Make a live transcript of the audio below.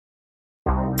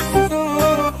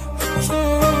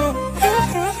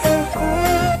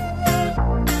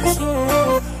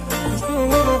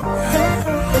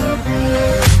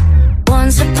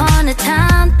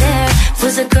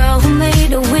was a girl who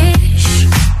made a wish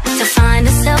to find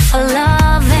herself a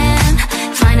love and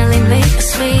finally make a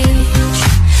switch.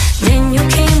 Then you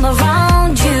came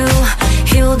around, you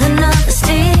healed another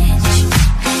stitch,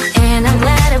 and I'm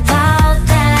glad about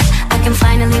that. I can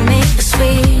finally make the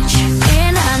switch.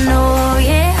 And I know,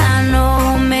 yeah, I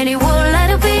know, many would like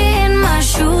to be in my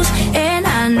shoes. And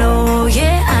I know,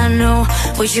 yeah, I know,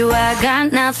 with you I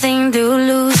got nothing to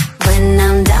lose. When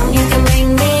I'm down, you can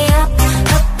bring me up,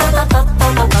 up, up, up,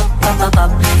 up, up, up, up, up,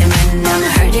 up. And when I'm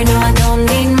hurt, you know I don't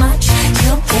need much.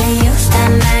 You can use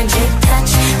that magic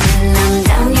touch. When I'm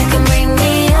down, you can bring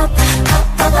me up, up,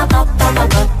 up, up, up,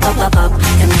 up, up, up, up, up.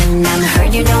 And when I'm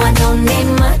hurt, you know I don't need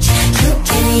much. You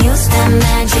can use that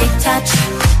magic touch.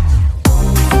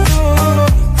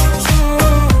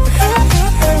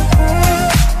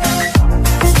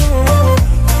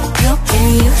 You can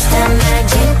use that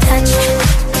magic touch.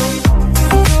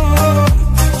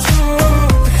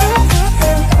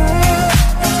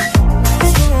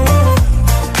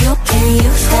 You can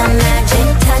use that magic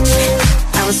touch.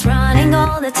 I was running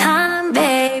all the time,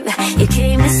 babe. You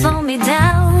came to slow me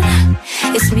down.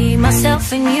 It's me,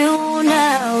 myself, and you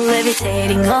now,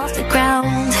 levitating off the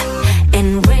ground.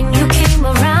 And when you came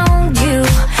around, you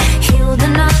healed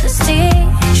another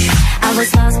stitch. I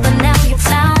was lost, but now you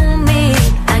found me.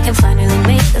 I can finally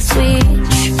make the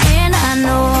switch. And I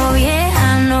know, yeah,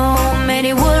 I know,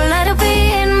 many would like to be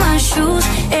in my shoes.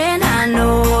 And I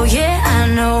know, yeah, I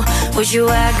know, with you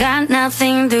I got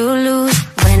nothing to lose.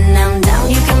 When I'm down,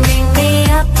 you can bring me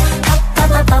up, up,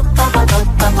 up, up, up, up, up,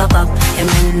 up, up, up. And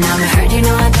when I'm hurt, you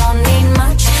know I don't need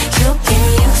much. You can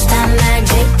use that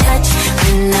magic touch.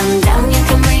 When I'm down, you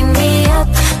can